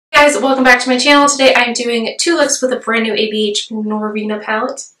Guys, welcome back to my channel. Today I'm doing 2 looks with a brand new ABH Norvina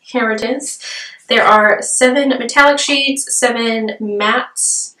palette. Here it is. There are 7 metallic shades, 7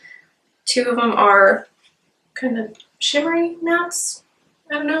 mattes. 2 of them are kind of shimmery mattes.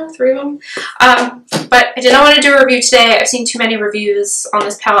 I don't know, 3 of them. But I did not want to do a review today. I've seen too many reviews on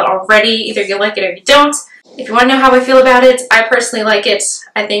this palette already. Either you like it or you don't. If you want to know how I feel about it, I personally like it.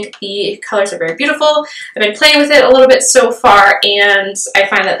 I think the colors are very beautiful. I've been playing with it a little bit so far, and I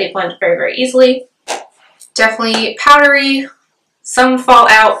find that they blend very, very easily. Definitely powdery, some fall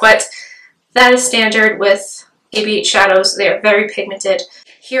out, but that is standard with ABH shadows. They are very pigmented.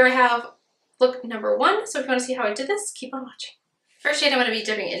 Here I have look number 1, so if you want to see how I did this, keep on watching. First shade I'm going to be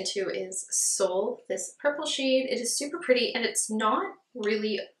dipping into is Soul, this purple shade. It is super pretty, and it's not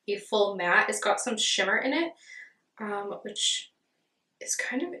really a full matte. It's got some shimmer in it, which is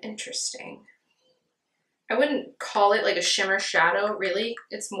kind of interesting. I wouldn't call it like a shimmer shadow, really.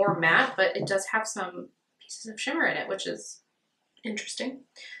 It's more matte, but it does have some pieces of shimmer in it, which is interesting.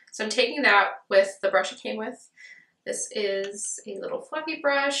 So I'm taking that with the brush it came with. This is a little fluffy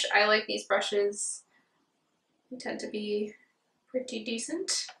brush. I like these brushes. They tend to be pretty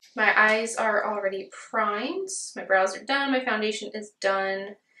decent. My eyes are already primed. My brows are done. My foundation is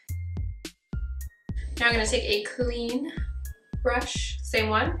done. Now I'm going to take a clean brush, same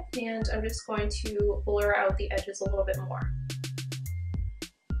one, and I'm just going to blur out the edges a little bit more.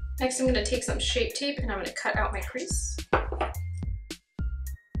 Next I'm going to take some Shape Tape and I'm going to cut out my crease.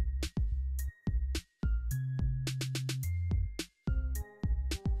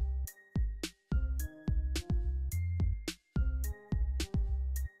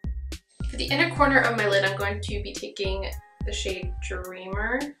 For the inner corner of my lid, I'm going to be taking the shade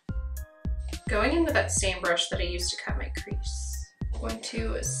Dreamer, going in with that same brush that I used to cut my crease. I'm going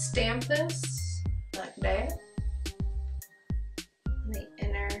to stamp this like that on the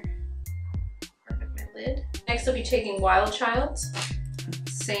inner part of my lid. Next I'll be taking Wild Child,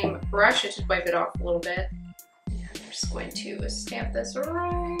 same brush, I just wipe it off a little bit. And I'm just going to stamp this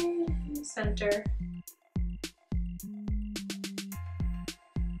right in the center.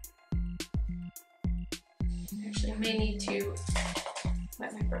 I may need to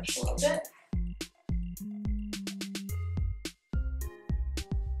wet my brush a little bit.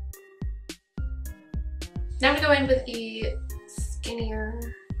 Now I'm going to go in with a skinnier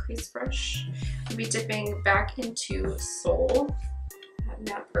crease brush. I'll be dipping back into Soul, that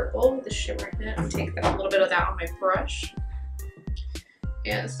matte purple with the shimmer in it. I'll take a little bit of that on my brush.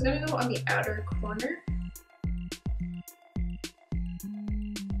 And this is going to go on the outer corner.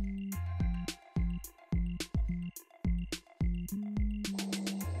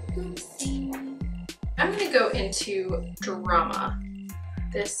 I'm going to go into Drama,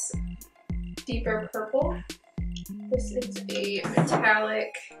 this deeper purple. This is a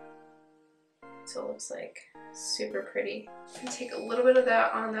metallic, so it looks like super pretty. I'm going to take a little bit of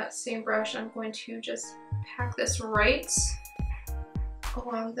that on that same brush. I'm going to just pack this right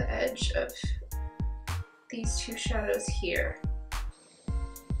along the edge of these 2 shadows here.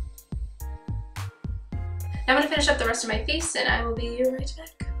 Now I'm going to finish up the rest of my face and I will be right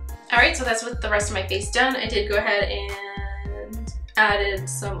back. Alright, so that's with the rest of my face done. I did go ahead and added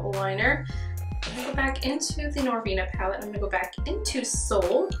some liner. I'm going to go back into the Norvina palette. I'm going to go back into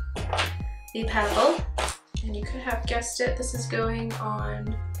Soul, the petal. And you could have guessed it, this is going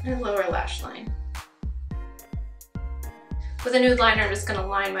on my lower lash line. With a nude liner, I'm just going to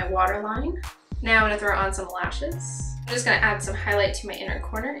line my waterline. Now I'm going to throw on some lashes. I'm just going to add some highlight to my inner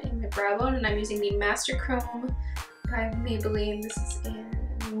corner and my brow bone. And I'm using the Master Chrome by Maybelline. This is in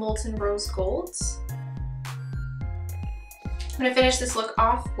Molten Rose Gold. I'm going to finish this look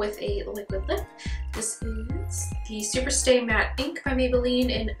off with a liquid lip. This is the Super Stay Matte Ink by Maybelline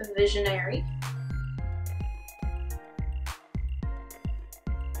in Visionary.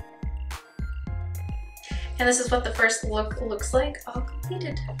 And this is what the first look looks like, all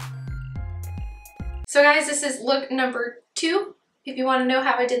completed. So guys, this is look number 2. If you want to know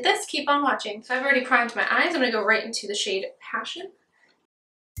how I did this, keep on watching. So I've already primed my eyes. I'm going to go right into the shade Passion.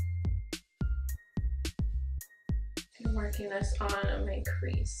 I'm working this on my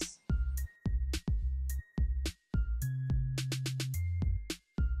crease.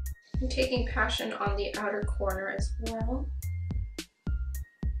 I'm taking Passion on the outer corner as well.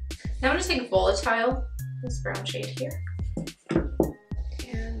 Now I'm going to take Volatile, this brown shade here,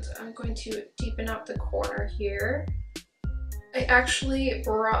 and I'm going to deepen up the corner here. I actually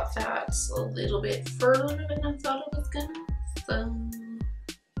brought that a little bit further than I thought it was gonna, so I'm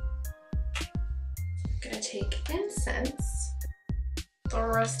gonna take Incense, the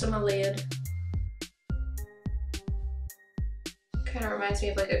rest of my lid, Kind of reminds me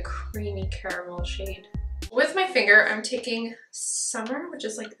of like a creamy caramel shade. With my finger, I'm taking Summer, which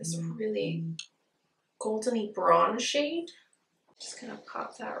is like this really goldeny bronze shade. Just gonna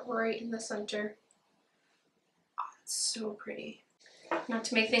pop that right in the center. Oh, it's so pretty. Now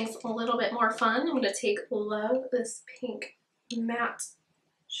to make things a little bit more fun, I'm gonna take Love, this pink matte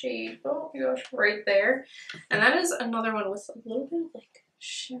shade. Oh my gosh, right there. And that is another one with a little bit of like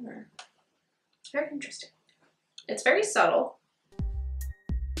shimmer. Very interesting. It's very subtle.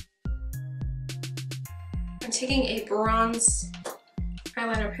 I'm taking a bronze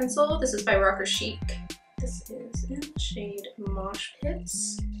eyeliner pencil. This is by Rocker Chic. This is in the shade Mosh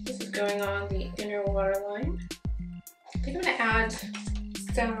Pits. This is going on the inner waterline. I think I'm gonna add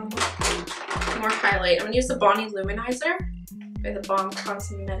some more highlight. I'm gonna use the Bonnie Luminizer by the Bomb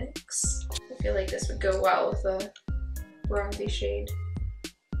Cosmetics. I feel like this would go well with a bronzy shade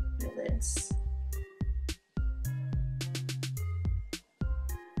eyelids.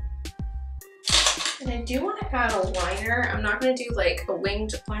 And I do want to add a liner. I'm not going to do like a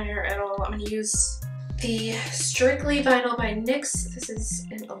winged liner at all. I'm going to use the Strictly Vinyl by NYX. This is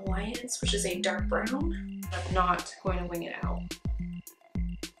an Alliance, which is a dark brown. I'm not going to wing it out.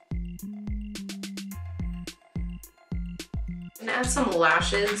 I'm going to add some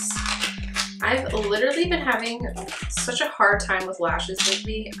lashes. I've literally been having such a hard time with lashes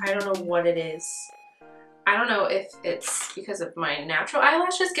lately. I don't know what it is. I don't know if it's because of my natural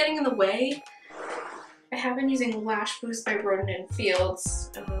eyelashes getting in the way. I have been using Lash Boost by Roden &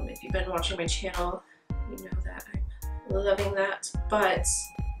 Fields. If you've been watching my channel, you know that I'm loving that. But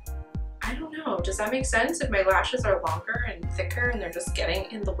I don't know, does that make sense? If my lashes are longer and thicker and they're just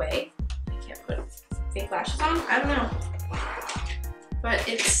getting in the way, I can't put fake lashes on? I don't know. But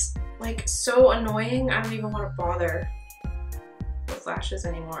it's like so annoying, I don't even want to bother with lashes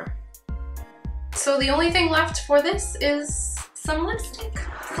anymore. So the only thing left for this is some lipstick.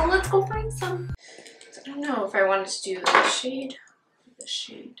 So let's go find some. I don't know if I wanted to do this shade or this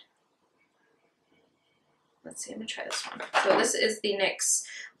shade. Let's see, I'm gonna try this one. So this is the NYX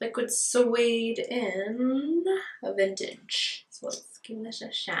Liquid Suede in Vintage. So let's give this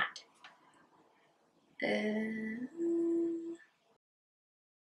a shot. Yeah.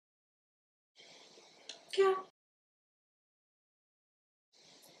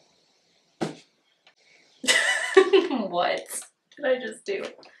 What did I just do?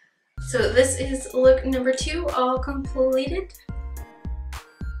 So this is look number 2, all completed.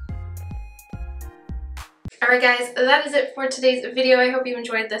 Alright guys, that is it for today's video. I hope you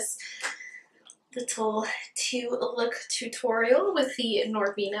enjoyed this little 2-look tutorial with the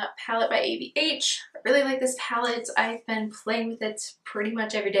Norvina palette by ABH. I really like this palette. I've been playing with it pretty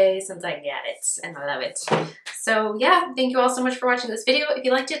much every day since I got it, and I love it. So yeah, thank you all so much for watching this video. If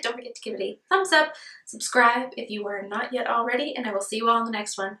you liked it, don't forget to give it a thumbs up, subscribe if you are not yet already, and I will see you all in the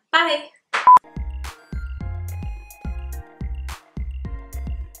next one. Bye!